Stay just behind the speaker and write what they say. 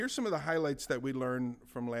Here's some of the highlights that we learned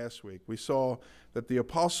from last week. We saw that the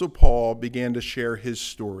Apostle Paul began to share his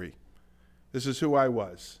story. This is who I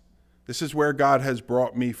was. This is where God has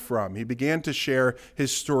brought me from. He began to share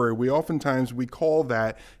his story. Oftentimes we call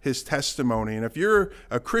that his testimony. And if you're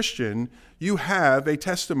a Christian, you have a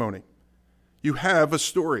testimony. You have a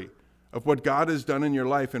story of what God has done in your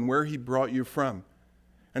life and where he brought you from.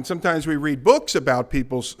 And sometimes we read books about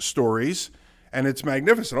people's stories, and it's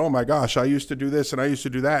magnificent. Oh my gosh, I used to do this and I used to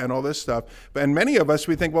do that and all this stuff. And many of us,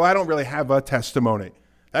 we think, well, I don't really have a testimony.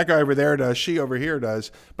 That guy over there does, she over here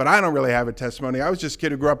does, but I don't really have a testimony. I was just a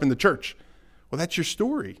kid who grew up in the church. Well, that's your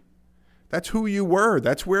story. That's who you were.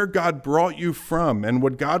 That's where God brought you from and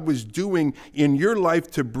what God was doing in your life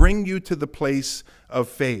to bring you to the place of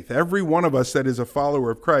faith. Every one of us that is a follower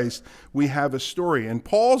of Christ, we have a story. And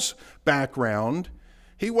Paul's background,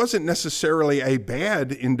 he wasn't necessarily a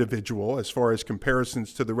bad individual as far as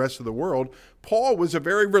comparisons to the rest of the world. Paul was a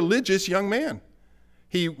very religious young man.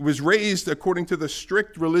 He was raised according to the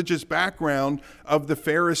strict religious background of the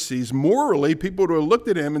Pharisees. Morally, people would have looked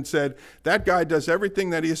at him and said, that guy does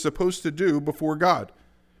everything that he is supposed to do before God.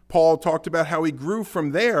 Paul talked about how he grew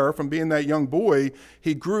from there, from being that young boy,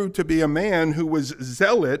 he grew to be a man who was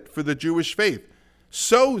zealot for the Jewish faith.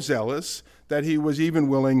 So zealous that he was even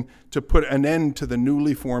willing to put an end to the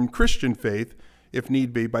newly formed Christian faith, if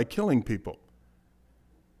need be, by killing people.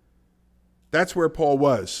 That's where Paul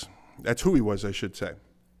was. That's who he was, I should say.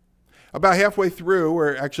 About halfway through,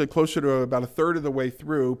 or actually closer to about a third of the way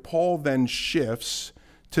through, Paul then shifts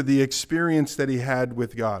to the experience that he had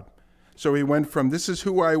with God. So he went from this is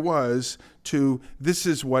who I was to this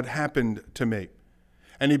is what happened to me.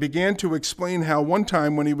 And he began to explain how one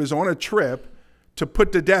time when he was on a trip to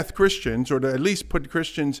put to death Christians, or to at least put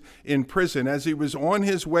Christians in prison, as he was on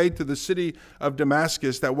his way to the city of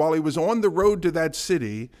Damascus, that while he was on the road to that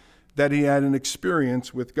city, that he had an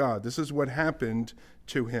experience with God. This is what happened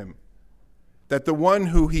to him. That the one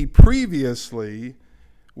who he previously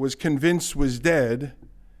was convinced was dead,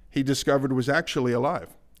 he discovered was actually alive.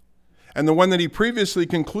 And the one that he previously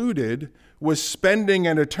concluded was spending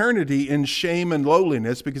an eternity in shame and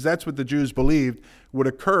lowliness, because that's what the Jews believed would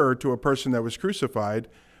occur to a person that was crucified,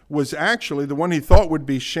 was actually the one he thought would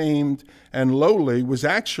be shamed and lowly, was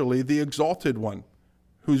actually the exalted one,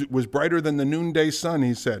 who was brighter than the noonday sun,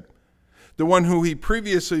 he said. The one who he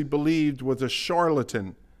previously believed was a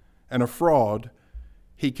charlatan and a fraud,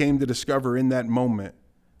 he came to discover in that moment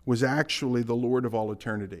was actually the Lord of all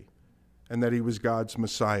eternity, and that he was God's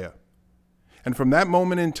Messiah. And from that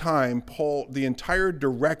moment in time, the entire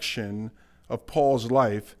direction of Paul's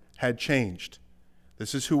life had changed.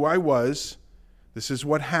 This is who I was. This is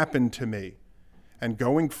what happened to me. And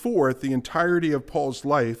going forth, the entirety of Paul's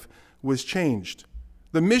life was changed.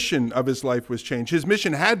 The mission of his life was changed. His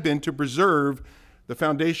mission had been to preserve the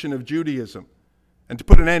foundation of Judaism and to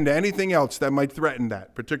put an end to anything else that might threaten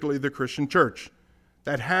that, particularly the Christian church.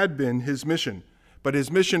 That had been his mission. But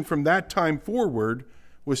his mission from that time forward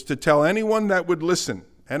was to tell anyone that would listen,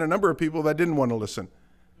 and a number of people that didn't want to listen,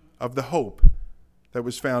 of the hope that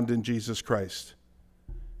was found in Jesus Christ.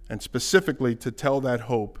 And specifically to tell that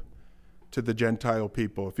hope to the Gentile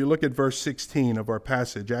people. If you look at verse 16 of our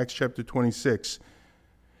passage, Acts chapter 26,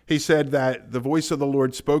 he said that the voice of the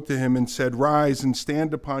Lord spoke to him and said, "Rise and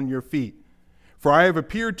stand upon your feet. For I have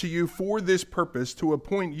appeared to you for this purpose, to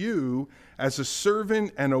appoint you as a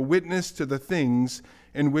servant and a witness to the things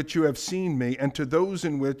in which you have seen me, and to those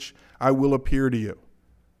in which I will appear to you."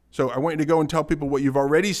 So I want you to go and tell people what you've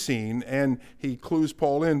already seen, and he clues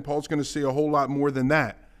Paul in. Paul's going to see a whole lot more than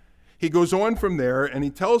that. He goes on from there, and he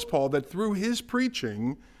tells Paul that through his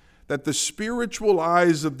preaching, that the spiritual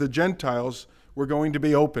eyes of the Gentiles were going to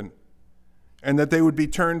be open, and that they would be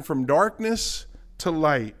turned from darkness to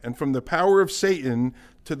light, and from the power of Satan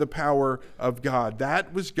to the power of God.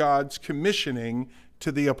 That was God's commissioning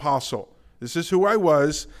to the apostle. This is who I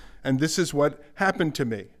was, and this is what happened to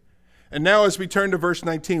me. And now as we turn to verse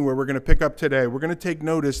 19, where we're going to pick up today, we're going to take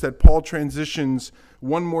notice that Paul transitions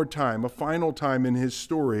one more time, a final time in his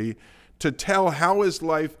story, to tell how his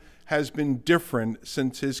life has been different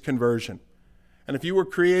since his conversion. And if you were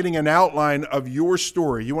creating an outline of your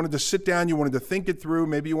story, you wanted to sit down, you wanted to think it through,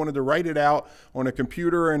 maybe you wanted to write it out on a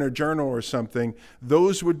computer or in a journal or something,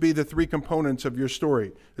 those would be the three components of your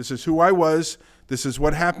story. This is who I was, this is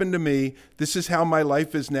what happened to me, this is how my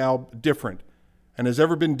life is now different, and has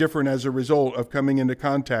ever been different as a result of coming into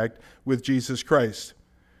contact with Jesus Christ.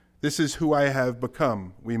 This is who I have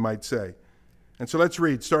become, we might say. And so let's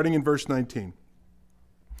read, starting in verse 19.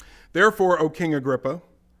 "Therefore, O King Agrippa,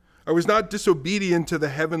 I was not disobedient to the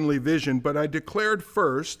heavenly vision, but I declared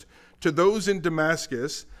first to those in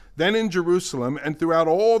Damascus then in Jerusalem and throughout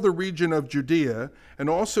all the region of Judea, and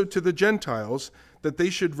also to the Gentiles, that they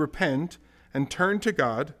should repent and turn to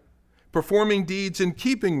God, performing deeds in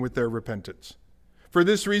keeping with their repentance. For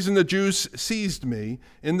this reason the Jews seized me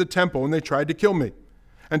in the temple, and they tried to kill me.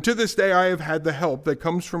 And to this day I have had the help that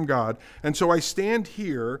comes from God, and so I stand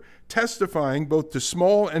here testifying both to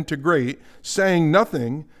small and to great, saying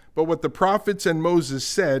nothing but what the prophets and Moses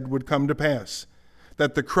said would come to pass,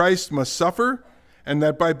 that the Christ must suffer, and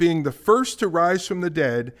that by being the first to rise from the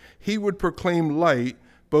dead, he would proclaim light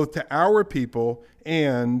both to our people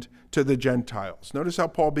and to the Gentiles. Notice how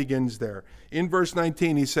Paul begins there. In verse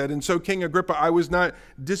 19, he said, "And so, King Agrippa, I was not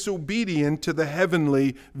disobedient to the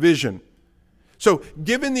heavenly vision." So,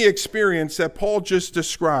 given the experience that Paul just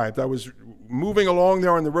described, I was moving along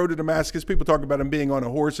there on the road to Damascus. People talk about him being on a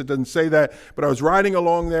horse. It doesn't say that, but I was riding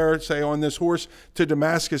along there, say on this horse to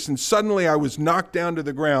Damascus, and suddenly I was knocked down to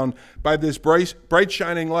the ground by this bright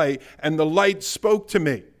shining light, and the light spoke to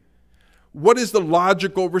me. What is the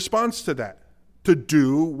logical response to that? To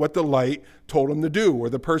do what the light told him to do, or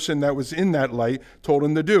the person that was in that light told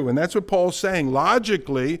him to do. And that's what Paul's saying.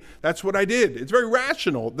 Logically, that's what I did. It's very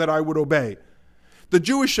rational that I would obey. The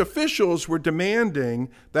Jewish officials were demanding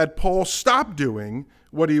that Paul stop doing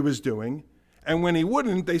what he was doing, and when he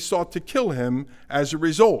wouldn't, they sought to kill him as a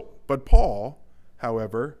result. But Paul,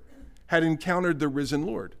 however, had encountered the risen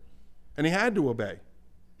Lord, and he had to obey.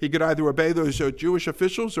 He could either obey those Jewish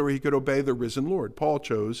officials or he could obey the risen Lord. Paul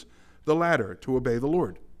chose the latter, to obey the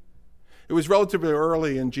Lord. It was relatively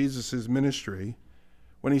early in Jesus' ministry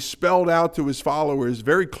when he spelled out to his followers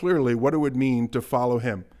very clearly what it would mean to follow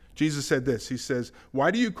him. Jesus said this, he says,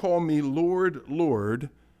 "Why do you call me Lord, Lord,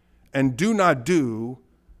 and do not do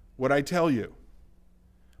what I tell you?"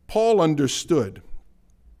 Paul understood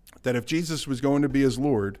that if Jesus was going to be his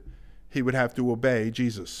Lord, he would have to obey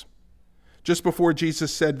Jesus. Just before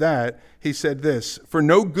Jesus said that, he said this, "For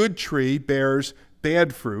no good tree bears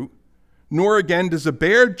bad fruit, nor again does a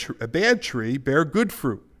bad tree bear good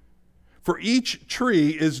fruit. For each tree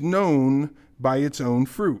is known by its own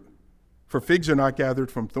fruit. For figs are not gathered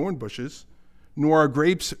from thorn bushes, nor are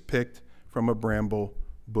grapes picked from a bramble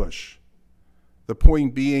bush." The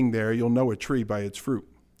point being there, you'll know a tree by its fruit.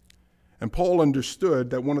 And Paul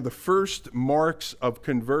understood that one of the first marks of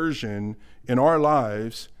conversion in our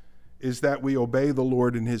lives is that we obey the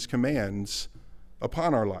Lord and his commands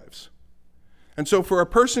upon our lives. And so for a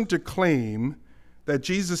person to claim that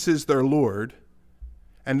Jesus is their Lord,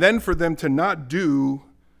 and then for them to not do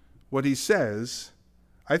what he says,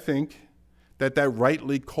 I think that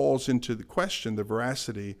rightly calls into the question the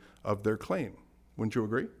veracity of their claim. Wouldn't you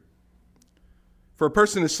agree? For a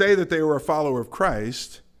person to say that they are a follower of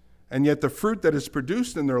Christ, and yet the fruit that is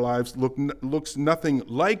produced in their lives looks nothing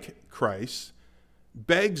like Christ,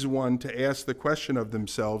 begs one to ask the question of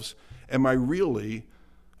themselves, am I really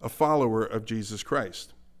a follower of Jesus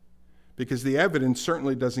Christ? Because the evidence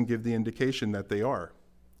certainly doesn't give the indication that they are.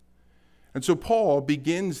 And so Paul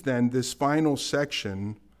begins then this final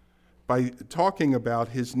section by talking about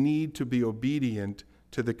his need to be obedient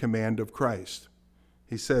to the command of Christ.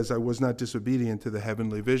 He says, "I was not disobedient to the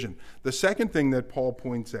heavenly vision." The second thing that Paul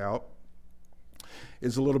points out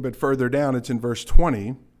is a little bit further down. It's in verse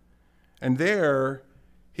 20. And there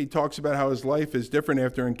he talks about how his life is different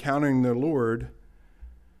after encountering the Lord.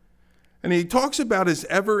 And he talks about his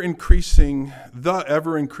ever-increasing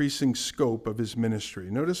scope of his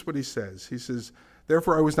ministry. Notice what he says. He says,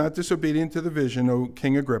 "Therefore I was not disobedient to the vision, O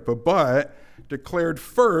King Agrippa, but declared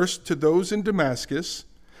first to those in Damascus,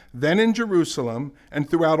 then in Jerusalem, and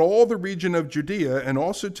throughout all the region of Judea, and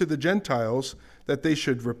also to the Gentiles, that they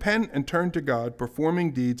should repent and turn to God,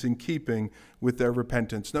 performing deeds in keeping with their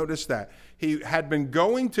repentance." Notice that. He had been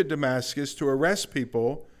going to Damascus to arrest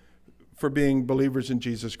people for being believers in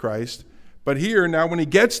Jesus Christ. But here, now when he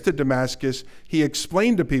gets to Damascus, he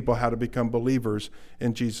explained to people how to become believers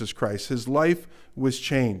in Jesus Christ. His life was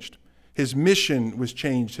changed. His mission was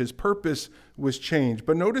changed. His purpose was changed.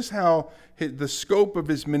 But notice how the scope of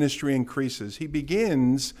his ministry increases. He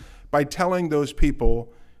begins by telling those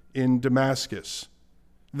people in Damascus.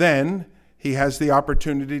 Then he has the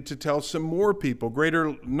opportunity to tell some more people,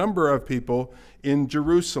 greater number of people in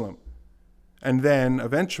Jerusalem. And then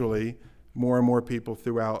eventually more and more people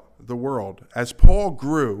throughout the world. As Paul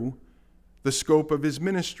grew, the scope of his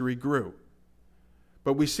ministry grew.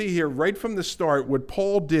 But we see here right from the start what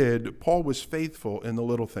Paul did. Paul was faithful in the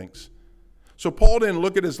little things. So Paul didn't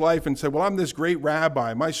look at his life and say, well, I'm this great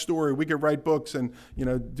rabbi. My story, we could write books and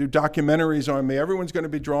do documentaries on me. Everyone's going to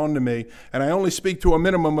be drawn to me. And I only speak to a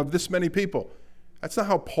minimum of this many people. That's not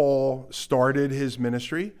how Paul started his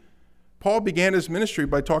ministry. Paul began his ministry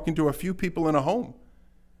by talking to a few people in a home.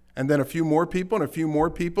 And then a few more people and a few more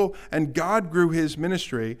people. And God grew his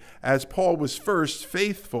ministry as Paul was first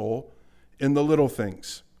faithful in the little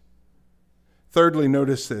things. Thirdly,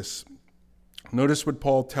 notice this. Notice what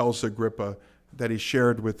Paul tells Agrippa that he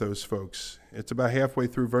shared with those folks. It's about halfway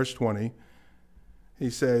through verse 20. He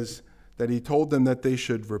says that he told them that they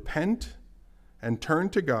should repent and turn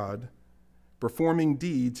to God, performing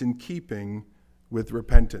deeds in keeping with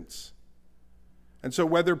repentance. And so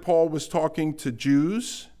whether Paul was talking to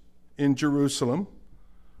Jews in Jerusalem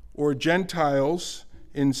or Gentiles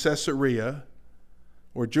in Caesarea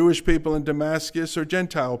or Jewish people in Damascus or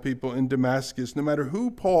Gentile people in Damascus, no matter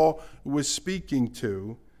who Paul was speaking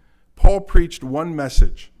to, Paul preached one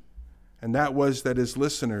message, and that was that his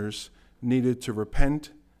listeners needed to repent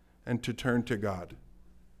and to turn to God.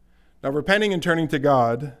 Now, repenting and turning to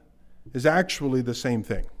God is actually the same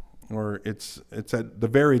thing, or it's at the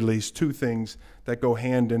very least two things that go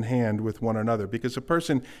hand in hand with one another, because a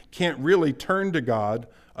person can't really turn to God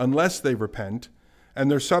unless they repent, and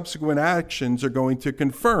their subsequent actions are going to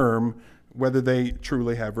confirm whether they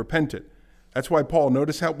truly have repented. That's why Paul,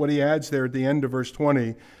 notice what he adds there at the end of verse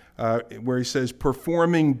 20, where he says,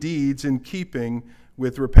 performing deeds in keeping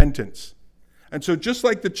with repentance. And so just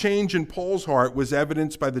like the change in Paul's heart was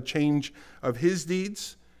evidenced by the change of his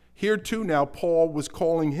deeds, here too now Paul was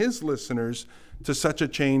calling his listeners to such a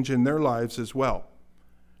change in their lives as well.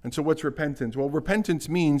 And so what's repentance? Well, repentance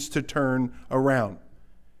means to turn around.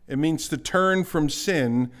 It means to turn from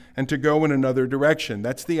sin and to go in another direction.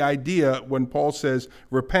 That's the idea when Paul says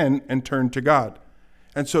repent and turn to God.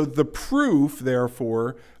 And so the proof,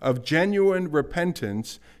 therefore, of genuine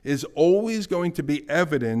repentance is always going to be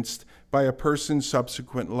evidenced by a person's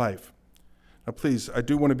subsequent life. Now, please, I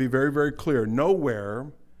do want to be very, very clear. Nowhere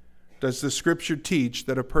does the Scripture teach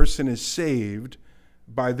that a person is saved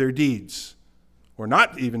by their deeds, or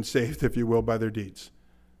not even saved, if you will, by their deeds.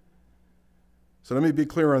 So let me be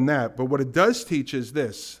clear on that. But what it does teach is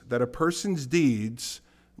this, that a person's deeds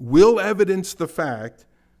will evidence the fact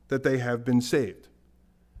that they have been saved.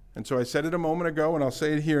 And so I said it a moment ago, and I'll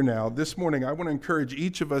say it here now. This morning, I want to encourage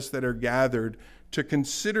each of us that are gathered to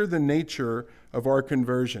consider the nature of our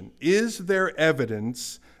conversion. Is there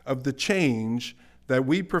evidence of the change that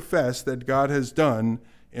we profess that God has done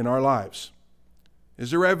in our lives?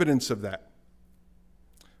 Is there evidence of that?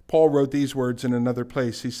 Paul wrote these words in another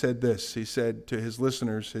place. He said this. He said to his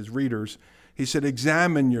listeners, his readers, he said,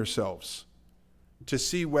 examine yourselves to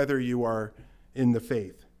see whether you are in the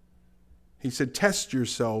faith. He said, test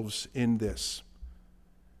yourselves in this.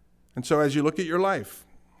 And so as you look at your life,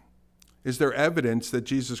 is there evidence that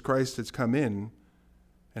Jesus Christ has come in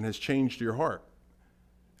and has changed your heart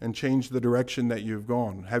and changed the direction that you've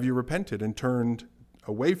gone? Have you repented and turned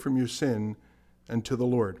away from your sin and to the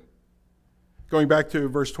Lord? Going back to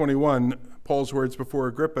verse 21, Paul's words before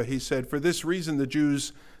Agrippa, he said, for this reason the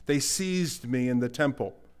Jews, they seized me in the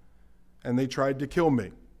temple and they tried to kill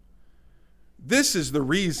me. This is the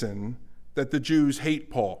reason that the Jews hate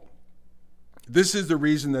Paul. This is the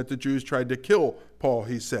reason that the Jews tried to kill Paul,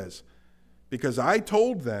 he says, because I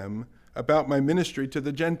told them about my ministry to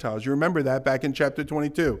the Gentiles. You remember that back in chapter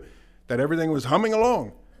 22, that everything was humming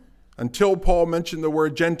along until Paul mentioned the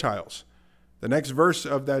word Gentiles. The next verse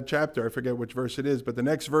of that chapter, I forget which verse it is, but the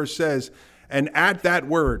next verse says, and at that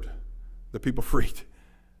word, the people freaked,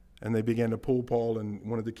 and they began to pull Paul and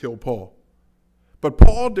wanted to kill Paul. But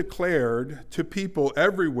Paul declared to people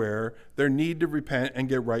everywhere their need to repent and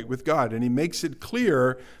get right with God. And he makes it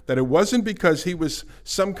clear that it wasn't because he was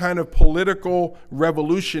some kind of political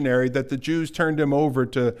revolutionary that the Jews turned him over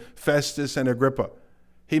to Festus and Agrippa.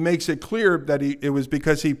 He makes it clear that it was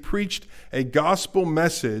because he preached a gospel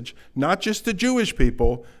message, not just to Jewish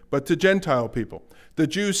people, but to Gentile people. The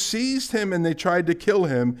Jews seized him and they tried to kill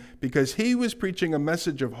him because he was preaching a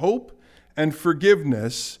message of hope and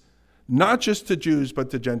forgiveness, not just to Jews, but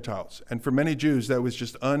to Gentiles. And for many Jews, that was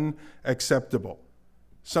just unacceptable,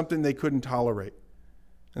 something they couldn't tolerate.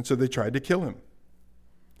 And so they tried to kill him.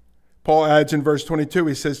 Paul adds in verse 22,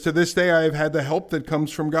 he says, to this day I have had the help that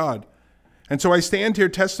comes from God. And so I stand here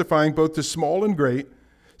testifying both to small and great,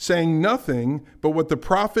 saying nothing but what the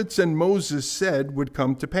prophets and Moses said would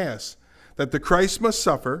come to pass, that the Christ must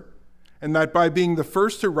suffer, and that by being the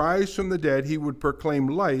first to rise from the dead, he would proclaim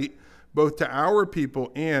light both to our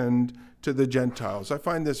people and to the Gentiles. I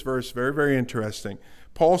find this verse very, very interesting.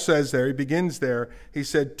 Paul says there, he begins there, he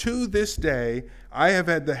said, to this day, I have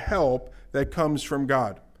had the help that comes from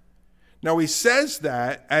God. Now he says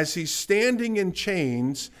that as he's standing in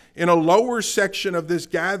chains in a lower section of this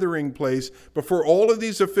gathering place before all of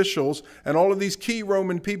these officials and all of these key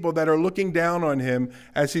Roman people that are looking down on him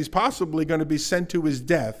as he's possibly going to be sent to his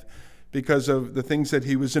death. because of the things that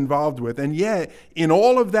he was involved with. And yet, in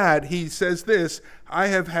all of that, he says this, I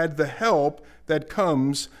have had the help that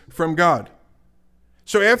comes from God.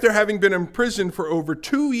 So after having been in prison for over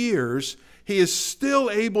 2 years, he is still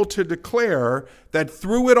able to declare that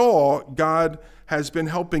through it all, God has been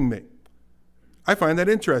helping me. I find that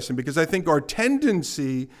interesting because I think our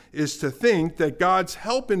tendency is to think that God's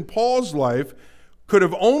help in Paul's life could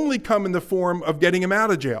have only come in the form of getting him out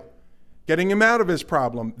of jail, getting him out of his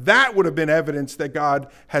problem. That would have been evidence that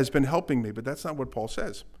God has been helping me, but that's not what Paul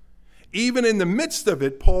says. Even in the midst of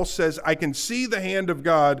it, Paul says, I can see the hand of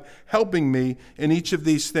God helping me in each of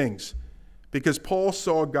these things, because Paul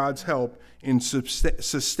saw God's help in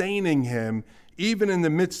sustaining him even in the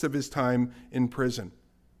midst of his time in prison.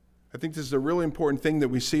 I think this is a really important thing that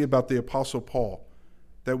we see about the Apostle Paul,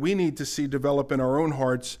 that we need to see develop in our own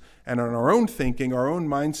hearts and in our own thinking, our own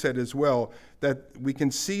mindset as well, that we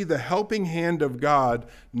can see the helping hand of God,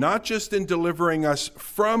 not just in delivering us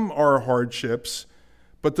from our hardships,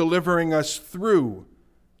 but delivering us through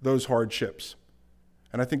those hardships.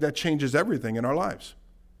 And I think that changes everything in our lives,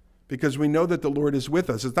 because we know that the Lord is with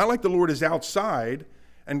us. It's not like the Lord is outside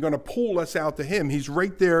and going to pull us out to him. He's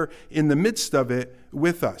right there in the midst of it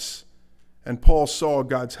with us. And Paul saw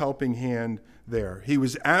God's helping hand there. He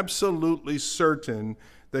was absolutely certain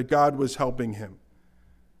that God was helping him,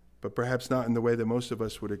 but perhaps not in the way that most of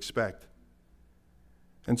us would expect.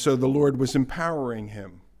 And so the Lord was empowering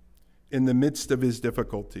him in the midst of his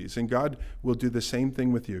difficulties. And God will do the same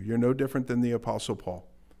thing with you. You're no different than the Apostle Paul.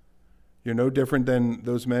 You're no different than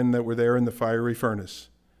those men that were there in the fiery furnace.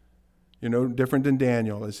 You're no different than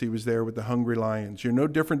Daniel as he was there with the hungry lions. You're no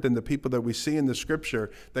different than the people that we see in the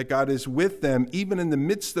scripture, that God is with them even in the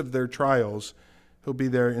midst of their trials. He'll be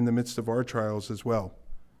there in the midst of our trials as well.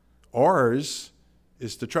 Ours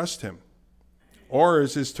is to trust him.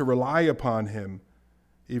 Ours is to rely upon him,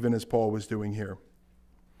 even as Paul was doing here.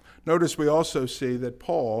 Notice we also see that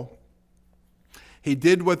Paul, he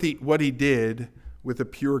did what he did with a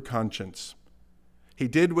pure conscience. He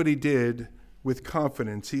did what he did with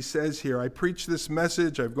confidence. He says here, I preached this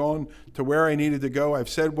message. I've gone to where I needed to go. I've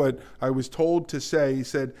said what I was told to say. He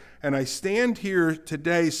said, and I stand here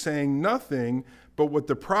today saying nothing but what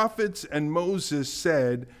the prophets and Moses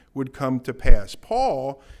said would come to pass.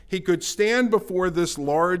 Paul, he could stand before this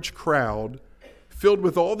large crowd filled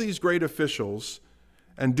with all these great officials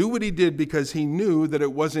and do what he did because he knew that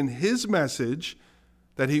it wasn't his message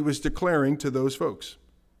that he was declaring to those folks.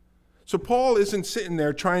 So Paul isn't sitting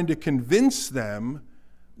there trying to convince them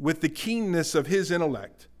with the keenness of his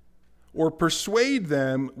intellect or persuade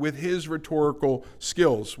them with his rhetorical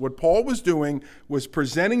skills. What Paul was doing was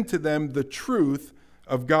presenting to them the truth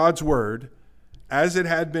of God's word as it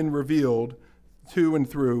had been revealed to and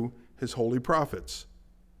through his holy prophets.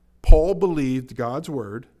 Paul believed God's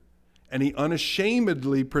word, and he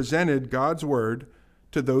unashamedly presented God's word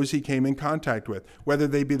to those he came in contact with, whether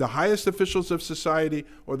they be the highest officials of society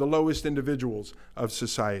or the lowest individuals of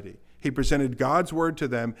society. He presented God's word to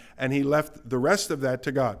them, and he left the rest of that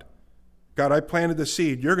to God. God, I planted the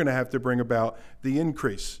seed. You're going to have to bring about the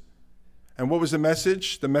increase. And what was the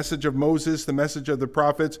message? The message of Moses, the message of the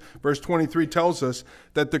prophets. Verse 23 tells us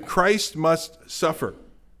that the Christ must suffer.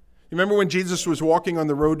 You remember when Jesus was walking on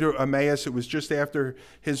the road to Emmaus? It was just after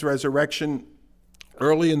his resurrection.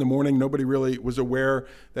 Early in the morning, nobody really was aware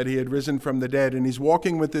that he had risen from the dead. And he's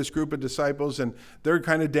walking with this group of disciples, and they're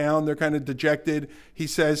kind of down. They're kind of dejected. He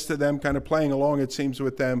says to them, kind of playing along, it seems,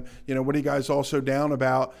 with them, you know, what are you guys all so down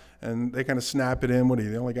about? And they kind of snap at him. What are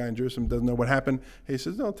you, the only guy in Jerusalem doesn't know what happened? He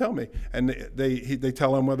says, no, tell me. And they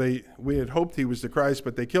tell him, well, we had hoped he was the Christ,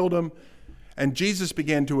 but they killed him. And Jesus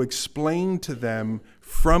began to explain to them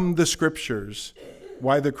from the scriptures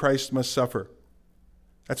why the Christ must suffer.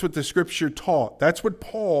 That's what the scripture taught. That's what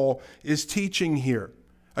Paul is teaching here.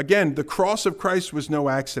 Again, the cross of Christ was no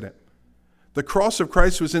accident. The cross of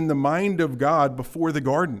Christ was in the mind of God before the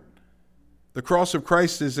garden. The cross of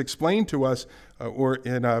Christ is explained to us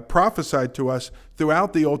prophesied to us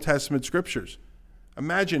throughout the Old Testament scriptures.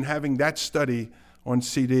 Imagine having that study on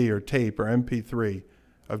CD or tape or MP3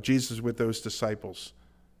 of Jesus with those disciples.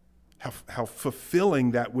 How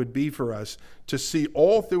fulfilling that would be for us to see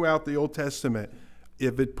all throughout the Old Testament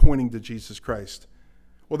of it pointing to Jesus Christ.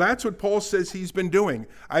 Well, that's what Paul says he's been doing.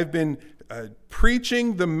 I've been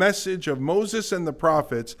preaching the message of Moses and the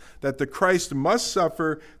prophets that the Christ must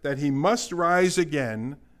suffer, that he must rise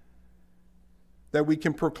again, that we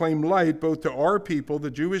can proclaim light both to our people, the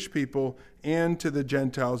Jewish people, and to the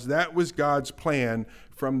Gentiles. That was God's plan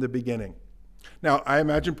from the beginning. Now, I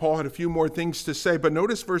imagine Paul had a few more things to say, but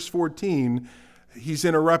notice verse 14, he's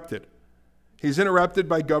interrupted. He's interrupted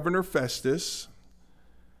by Governor Festus,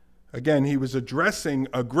 Again, he was addressing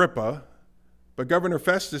Agrippa, but Governor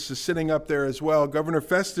Festus is sitting up there as well. Governor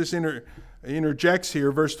Festus interjects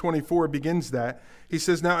here. Verse 24 begins that. He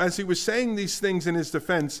says, "Now as he was saying these things in his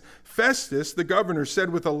defense, Festus, the governor, said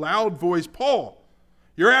with a loud voice, 'Paul,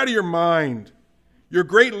 you're out of your mind. Your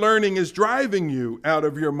great learning is driving you out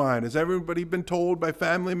of your mind.'" Has everybody been told by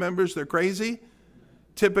family members they're crazy?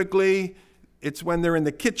 Typically, it's when they're in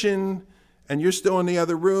the kitchen and you're still in the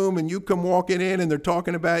other room and you come walking in and they're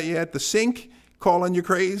talking about you at the sink, calling you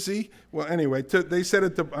crazy. Well, anyway, they said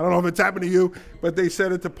it to, I don't know if it's happened to you, but they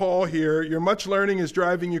said it to Paul here. "Your much learning is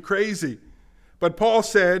driving you crazy." But Paul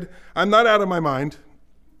said, "I'm not out of my mind,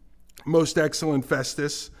 most excellent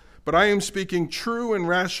Festus, but I am speaking true and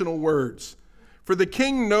rational words. For the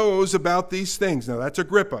king knows about these things." Now that's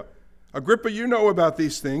Agrippa. "Agrippa, you know about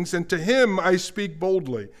these things, and to him I speak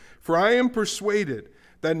boldly. For I am persuaded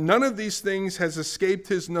that none of these things has escaped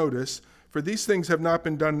his notice, for these things have not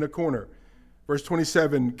been done in a corner." Verse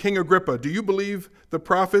 27, "King Agrippa, do you believe the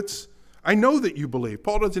prophets? I know that you believe."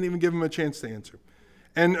 Paul doesn't even give him a chance to answer.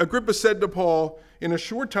 And Agrippa said to Paul, "In a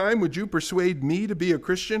short time, would you persuade me to be a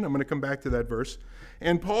Christian?" I'm going to come back to that verse.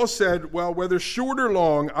 And Paul said, "Well, whether short or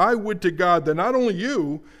long, I would to God that not only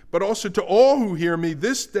you, but also to all who hear me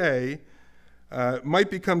this day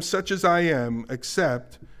might become such as I am,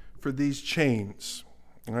 except for these chains."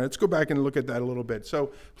 All right, let's go back and look at that a little bit.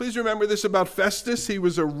 So please remember this about Festus. He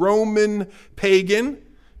was a Roman pagan,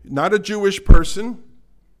 not a Jewish person.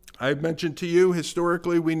 I've mentioned to you,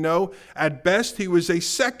 historically, we know, at best, he was a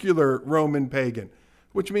secular Roman pagan,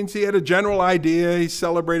 which means he had a general idea. He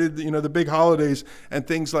celebrated, the big holidays and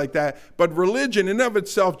things like that. But religion in and of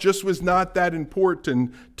itself just was not that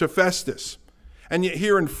important to Festus. And yet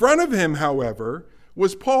here in front of him, however,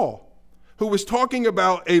 was Paul, who was talking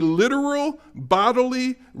about a literal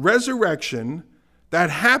bodily resurrection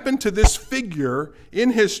that happened to this figure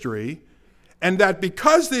in history, and that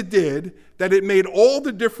because it did, that it made all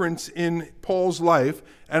the difference in Paul's life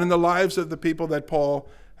and in the lives of the people that Paul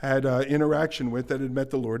had interaction with that had met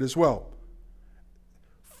the Lord as well.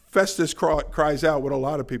 Festus cries out what a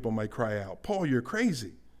lot of people might cry out. "Paul, you're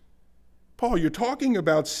crazy. Paul, you're talking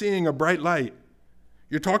about seeing a bright light.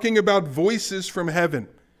 You're talking about voices from heaven.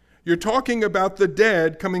 You're talking about the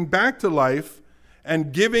dead coming back to life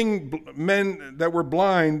and giving men that were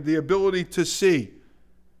blind the ability to see."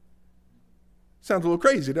 Sounds a little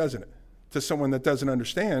crazy, doesn't it? To someone that doesn't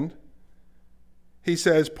understand. He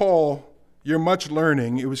says, "Paul, you're much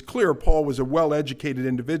learning." It was clear Paul was a well-educated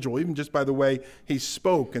individual, even just by the way he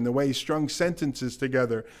spoke and the way he strung sentences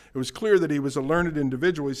together. It was clear that he was a learned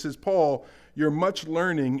individual. He says, "Paul, your much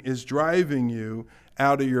learning is driving you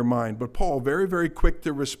out of your mind." But Paul, very, very quick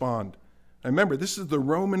to respond. Now remember, this is the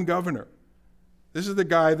Roman governor. This is the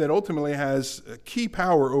guy that ultimately has key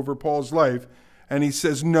power over Paul's life. And he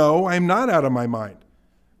says, "No, I'm not out of my mind."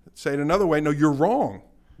 Say it another way, "No, you're wrong."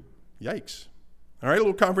 Yikes. All right, a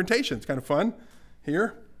little confrontation. It's kind of fun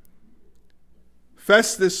here.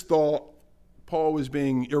 Festus thought Paul was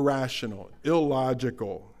being irrational,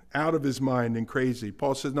 illogical, out of his mind and crazy.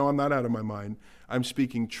 Paul says, "No, I'm not out of my mind. I'm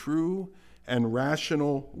speaking true and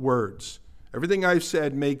rational words. Everything I've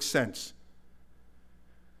said makes sense."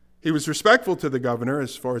 He was respectful to the governor,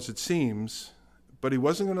 as far as it seems, but he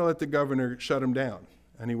wasn't going to let the governor shut him down.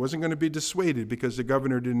 And he wasn't going to be dissuaded because the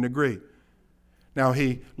governor didn't agree. Now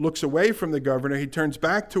he looks away from the governor. He turns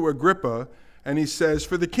back to Agrippa and he says,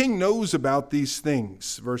 "For the king knows about these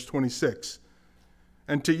things," verse 26.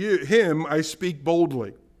 "And to him I speak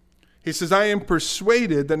boldly." He says, "I am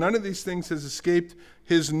persuaded that none of these things has escaped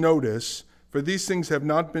his notice, for these things have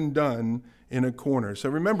not been done in a corner." So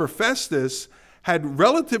remember, Festus had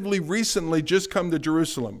relatively recently just come to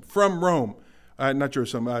Jerusalem from Rome.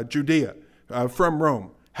 Judea, from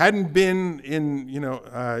Rome. Hadn't been in,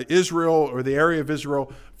 Israel or the area of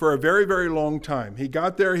Israel for a very, very long time. He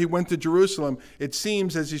got there, he went to Jerusalem, it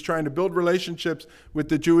seems, as he's trying to build relationships with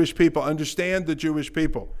the Jewish people, understand the Jewish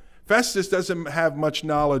people. Festus doesn't have much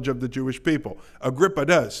knowledge of the Jewish people. Agrippa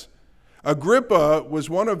does. Agrippa was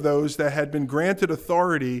one of those that had been granted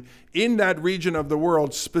authority in that region of the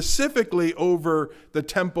world, specifically over the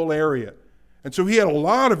temple area. And so he had a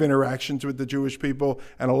lot of interactions with the Jewish people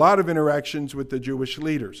and a lot of interactions with the Jewish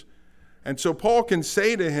leaders. And so Paul can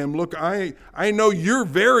say to him, "Look, I know you're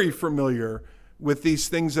very familiar with these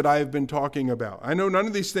things that I have been talking about. I know none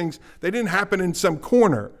of these things, they didn't happen in some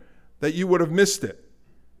corner that you would have missed it."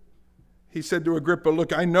 He said to Agrippa,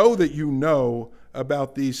 "Look, I know that you know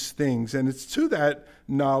about these things." And it's to that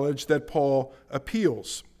knowledge that Paul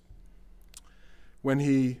appeals when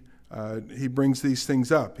he brings these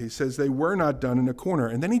things up. He says they were not done in a corner.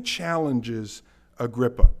 And then he challenges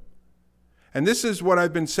Agrippa. And this is what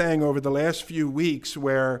I've been saying over the last few weeks,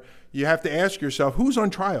 where you have to ask yourself, who's on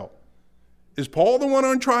trial? Is Paul the one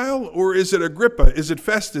on trial, or is it Agrippa? Is it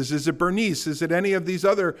Festus? Is it Bernice? Is it any of these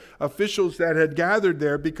other officials that had gathered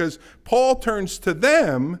there? Because Paul turns to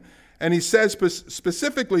them and he says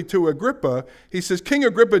specifically to Agrippa, he says, King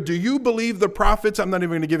Agrippa, do you believe the prophets? I'm not even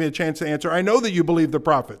going to give you a chance to answer. I know that you believe the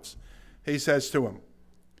prophets, he says to him.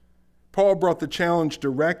 Paul brought the challenge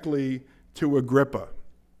directly to Agrippa.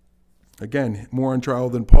 Again, more on trial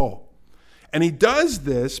than Paul. And he does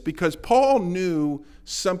this because Paul knew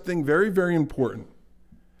something very, very important.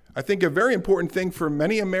 I think a very important thing for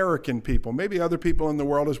many American people, maybe other people in the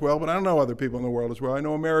world as well, but I don't know other people in the world as well. I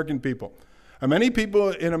know American people. And many people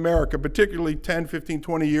in America, particularly 10, 15,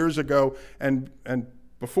 20 years ago and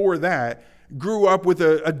before that, grew up with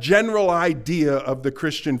a general idea of the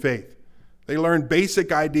Christian faith. They learned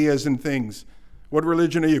basic ideas and things. What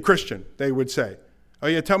religion are you? Christian, they would say. Oh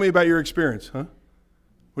yeah, tell me about your experience. Huh?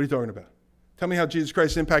 What are you talking about? Tell me how Jesus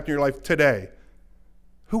Christ is impacting your life today.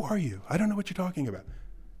 Who are you? I don't know what you're talking about.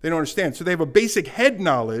 They don't understand. So they have a basic head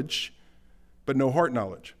knowledge, but no heart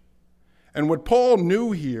knowledge. And what Paul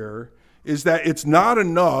knew here is that it's not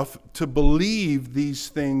enough to believe these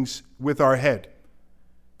things with our head,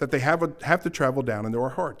 that they have to travel down into our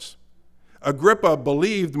hearts. Agrippa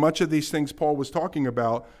believed much of these things Paul was talking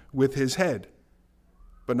about with his head,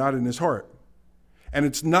 but not in his heart. And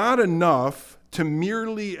it's not enough to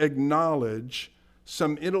merely acknowledge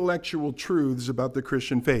some intellectual truths about the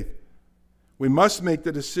Christian faith. We must make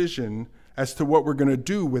the decision as to what we're going to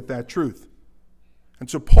do with that truth. And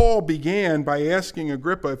so Paul began by asking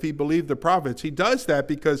Agrippa if he believed the prophets. He does that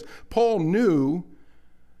because Paul knew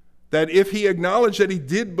that if he acknowledged that he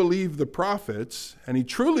did believe the prophets, and he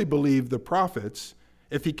truly believed the prophets,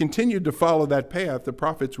 if he continued to follow that path, the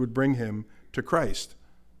prophets would bring him to Christ.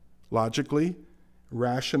 Logically,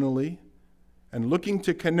 rationally, and looking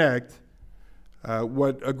to connect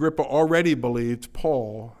what Agrippa already believed,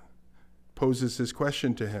 Paul poses this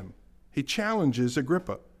question to him. He challenges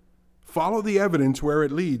Agrippa. Follow the evidence where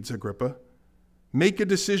it leads, Agrippa. Make a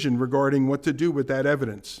decision regarding what to do with that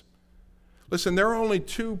evidence. Listen, there are only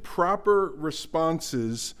two proper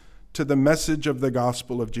responses to the message of the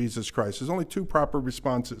gospel of Jesus Christ. There's only two proper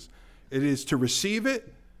responses. It is to receive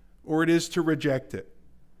it or it is to reject it.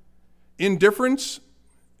 Indifference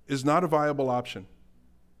is not a viable option.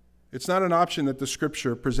 It's not an option that the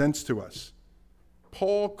scripture presents to us.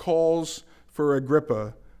 Paul calls for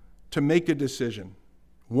Agrippa to make a decision.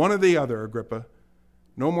 One or the other, Agrippa.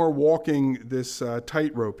 No more walking this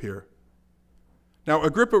tightrope here. Now,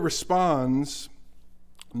 Agrippa responds.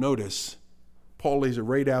 Notice, Paul lays it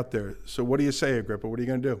right out there. So what do you say, Agrippa? What are you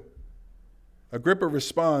going to do? Agrippa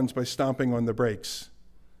responds by stomping on the brakes,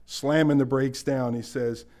 slamming the brakes down. He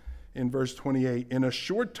says in verse 28, in a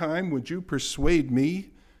short time, would you persuade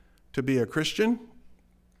me to be a Christian?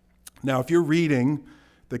 Now, if you're reading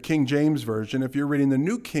the King James Version, if you're reading the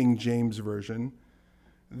New King James Version,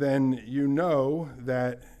 then you know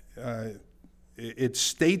that it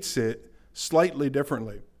states it slightly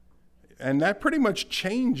differently. And that pretty much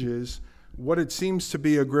changes what it seems to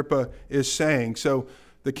be Agrippa is saying. So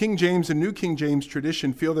the King James and New King James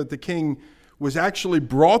tradition feel that the king was actually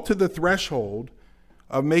brought to the threshold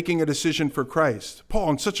of making a decision for Christ.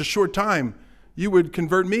 Paul, in such a short time, you would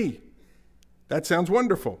convert me. That sounds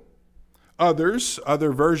wonderful. Other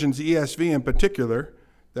versions, ESV in particular,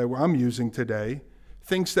 that I'm using today,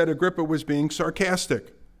 thinks that Agrippa was being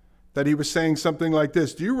sarcastic, that he was saying something like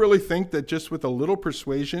this: do you really think that just with a little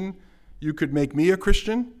persuasion you could make me a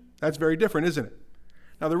Christian? That's very different, isn't it?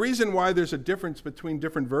 Now, the reason why there's a difference between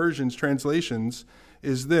different versions, translations,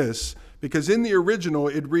 is this, because in the original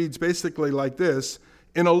it reads basically like this: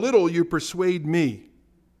 in a little you persuade me.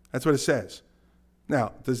 That's what it says.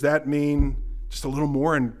 Now, does that mean just a little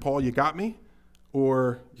more and Paul, you got me?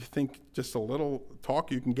 Or you think just a little talk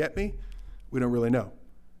you can get me? We don't really know.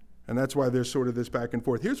 And that's why there's sort of this back and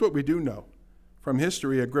forth. Here's what we do know. From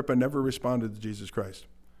history, Agrippa never responded to Jesus Christ.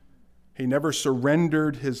 He never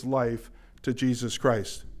surrendered his life to Jesus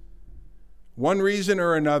Christ. One reason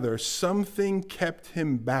or another, something kept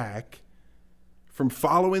him back from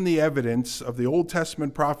following the evidence of the Old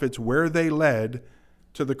Testament prophets where they led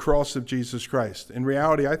to the cross of Jesus Christ. In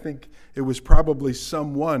reality, I think it was probably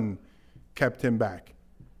someone kept him back.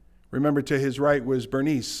 Remember, to his right was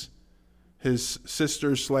Bernice, his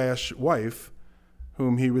sister/wife,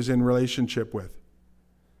 whom he was in relationship with.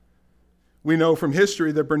 We know from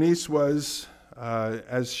history that Bernice was,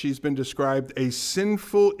 as she's been described, a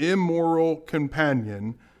sinful, immoral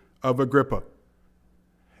companion of Agrippa.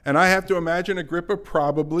 And I have to imagine Agrippa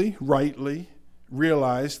probably, rightly,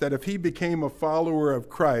 realized that if he became a follower of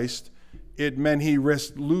Christ, it meant he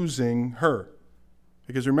risked losing her.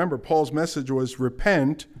 Because remember, Paul's message was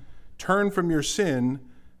repent, turn from your sin,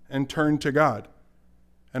 and turn to God.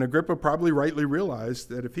 And Agrippa probably rightly realized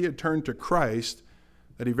that if he had turned to Christ,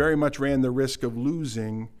 that he very much ran the risk of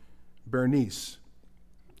losing Bernice,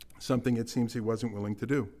 something it seems he wasn't willing to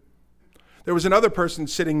do. There was another person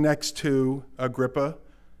sitting next to Agrippa,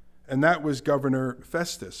 and that was Governor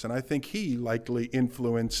Festus. And I think he likely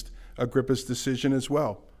influenced Agrippa's decision as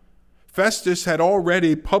well. Festus had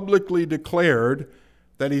already publicly declared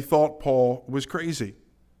that he thought Paul was crazy.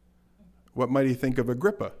 What might he think of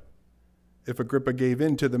Agrippa if Agrippa gave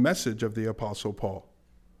in to the message of the Apostle Paul?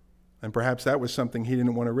 And perhaps that was something he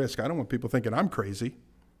didn't want to risk. I don't want people thinking I'm crazy.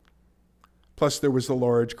 Plus, there was the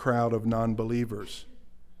large crowd of non-believers.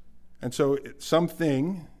 And so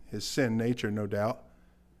something, his sin nature, no doubt,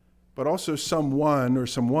 but also someone or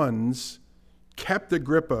some ones kept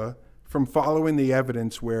Agrippa from following the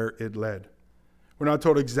evidence where it led. We're not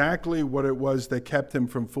told exactly what it was that kept him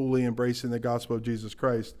from fully embracing the gospel of Jesus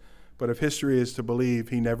Christ, but if history is to believe,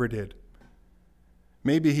 he never did.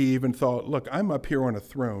 Maybe he even thought, look, I'm up here on a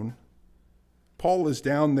throne. Paul is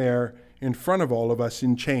down there in front of all of us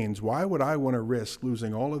in chains. Why would I want to risk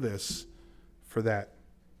losing all of this for that?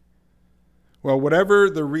 Well, whatever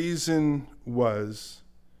the reason was,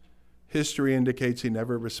 history indicates he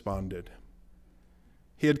never responded.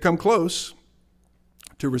 He had come close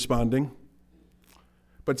to responding,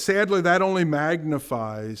 but sadly that only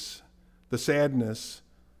magnifies the sadness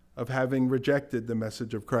of having rejected the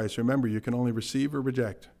message of Christ. Remember, you can only receive or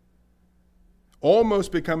reject.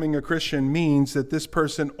 Almost becoming a Christian means that this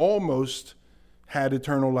person almost had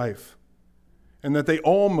eternal life and that they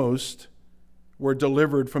almost were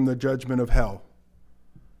delivered from the judgment of hell.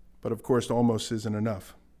 But of course, almost isn't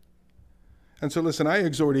enough. And so listen, I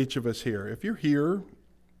exhort each of us here, if you're here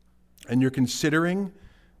and you're considering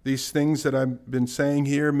these things that I've been saying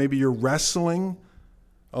here, maybe you're wrestling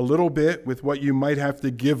a little bit with what you might have to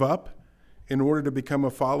give up in order to become a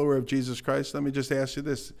follower of Jesus Christ, let me just ask you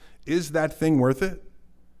this. Is that thing worth it?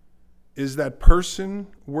 Is that person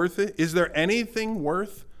worth it? Is there anything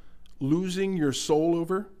worth losing your soul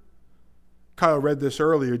over? Kyle read this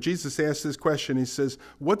earlier. Jesus asked this question. He says,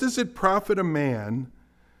 what does it profit a man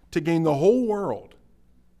to gain the whole world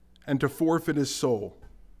and to forfeit his soul?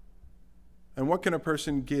 And what can a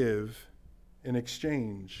person give in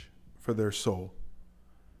exchange for their soul?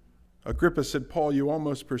 Agrippa said, Paul, you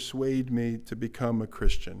almost persuade me to become a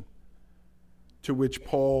Christian. To which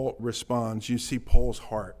Paul responds, you see Paul's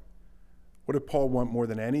heart. What did Paul want more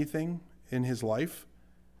than anything in his life?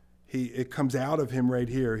 It comes out of him right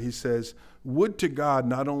here. He says, would to God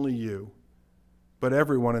not only you, but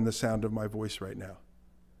everyone in the sound of my voice right now.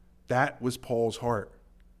 That was Paul's heart.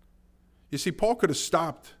 You see, Paul could have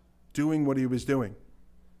stopped doing what he was doing,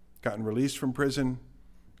 gotten released from prison,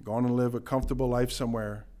 gone and live a comfortable life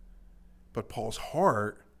somewhere. But Paul's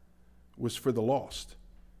heart was for the lost.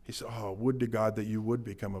 He said, oh, would to God that you would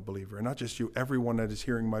become a believer. And not just you, everyone that is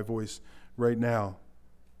hearing my voice right now.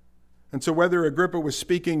 And so whether Agrippa was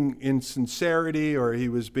speaking in sincerity or he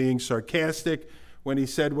was being sarcastic when he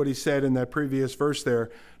said what he said in that previous verse there,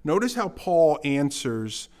 notice how Paul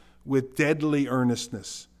answers with deadly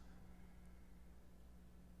earnestness.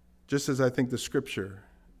 Just as I think the scripture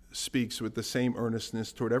speaks with the same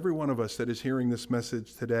earnestness toward every one of us that is hearing this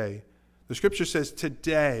message today. The scripture says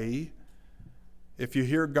today, if you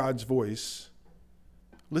hear God's voice,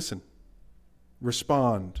 listen,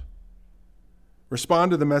 respond.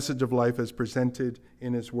 Respond to the message of life as presented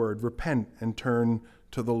in his word. Repent and turn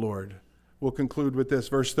to the Lord. We'll conclude with this.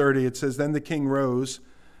 Verse 30, it says, then the king rose,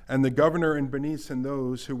 and the governor and Bernice and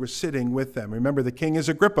those who were sitting with them. Remember, the king is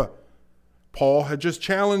Agrippa. Paul had just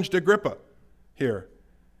challenged Agrippa here.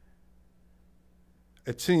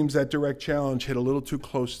 It seems that direct challenge hit a little too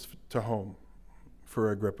close to home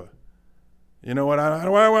for Agrippa. You know what? I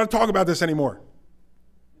don't want to talk about this anymore.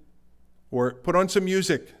 Or put on some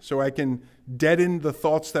music so I can deaden the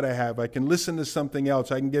thoughts that I have. I can listen to something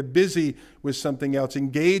else. I can get busy with something else,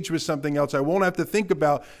 engage with something else. I won't have to think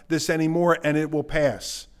about this anymore, and it will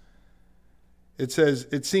pass. It says,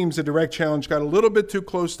 it seems the direct challenge got a little bit too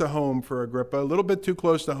close to home for Agrippa, a little bit too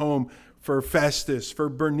close to home for Festus, for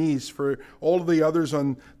Bernice, for all of the others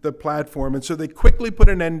on the platform. And so they quickly put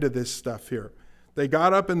an end to this stuff here. They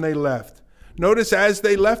got up and they left. Notice as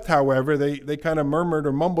they left, however, they kind of murmured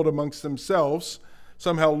or mumbled amongst themselves.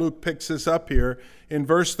 Somehow Luke picks this up here. In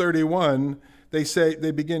verse 31, that's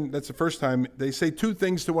the first time, they say two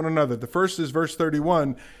things to one another. The first is verse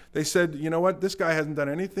 31. They said, you know what? This guy hasn't done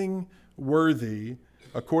anything worthy,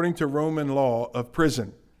 according to Roman law, of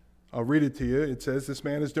prison. I'll read it to you. It says, this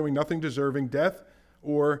man is doing nothing deserving death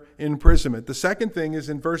or imprisonment. The second thing is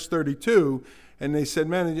in verse 32, and they said,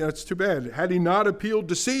 man, it's too bad. Had he not appealed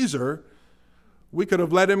to Caesar, we could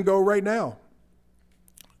have let him go right now.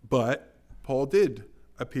 But Paul did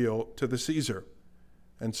appeal to the Caesar.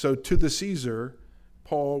 And so to the Caesar,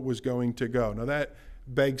 Paul was going to go. Now that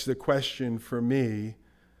begs the question for me,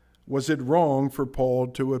 was it wrong for Paul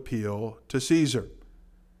to appeal to Caesar?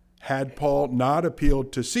 Had Paul not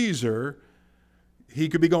appealed to Caesar, he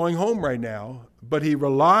could be going home right now, but he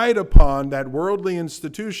relied upon that worldly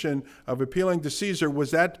institution of appealing to Caesar.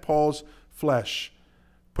 Was that Paul's flesh?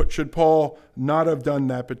 Should Paul not have done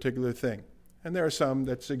that particular thing? And there are some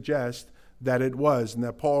that suggest that it was, and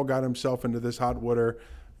that Paul got himself into this hot water,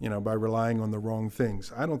 by relying on the wrong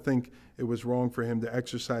things. I don't think it was wrong for him to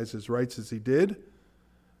exercise his rights as he did.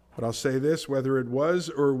 But I'll say this, whether it was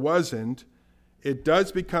or wasn't, it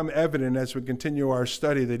does become evident as we continue our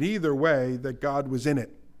study that either way, that God was in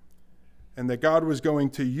it. And that God was going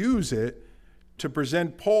to use it to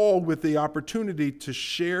present Paul with the opportunity to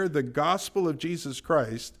share the gospel of Jesus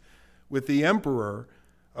Christ with the emperor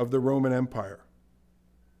of the Roman Empire,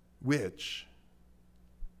 which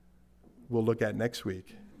we'll look at next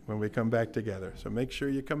week when we come back together. So make sure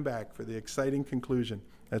you come back for the exciting conclusion.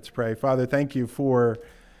 Let's pray. Father, thank you for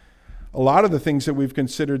a lot of the things that we've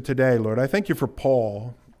considered today, Lord. I thank you for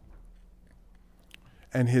Paul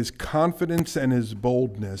and his confidence and his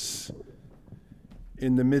boldness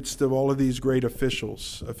in the midst of all of these great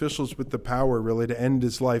officials with the power really to end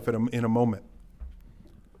his life in a moment.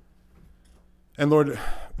 And Lord,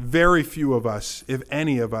 very few of us, if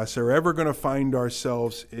any of us, are ever going to find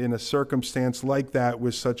ourselves in a circumstance like that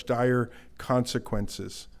with such dire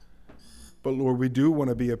consequences. But Lord, we do want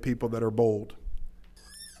to be a people that are bold.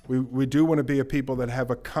 We do want to be a people that have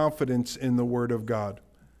a confidence in the Word of God.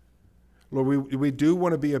 Lord, we do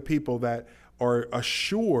want to be a people that are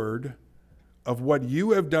assured of what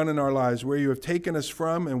you have done in our lives, where you have taken us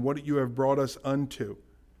from and what you have brought us unto.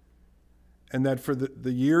 And that for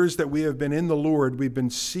the years that we have been in the Lord, we've been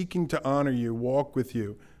seeking to honor you, walk with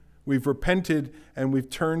you. We've repented and we've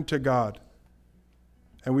turned to God.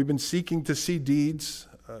 And we've been seeking to see deeds,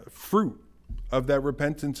 fruit of that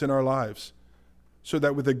repentance in our lives, so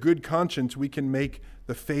that with a good conscience we can make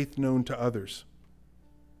the faith known to others.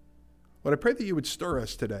 Lord, I pray that you would stir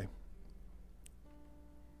us today.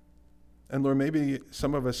 And Lord, maybe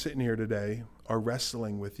some of us sitting here today are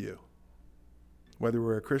wrestling with you, whether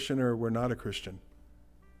we're a Christian or we're not a Christian.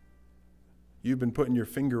 You've been putting your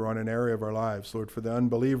finger on an area of our lives. Lord, for the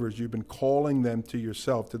unbelievers, you've been calling them to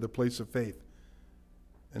yourself, to the place of faith.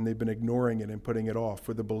 And they've been ignoring it and putting it off.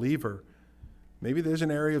 For the believer, maybe there's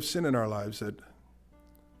an area of sin in our lives, an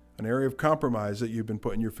area of compromise that you've been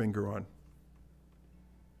putting your finger on.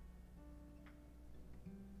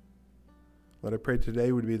 Lord, I pray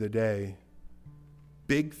today would be the day,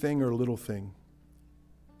 big thing or little thing,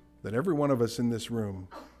 that every one of us in this room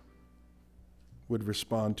would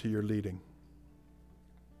respond to your leading.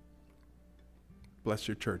 Bless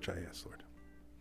your church, I ask, Lord.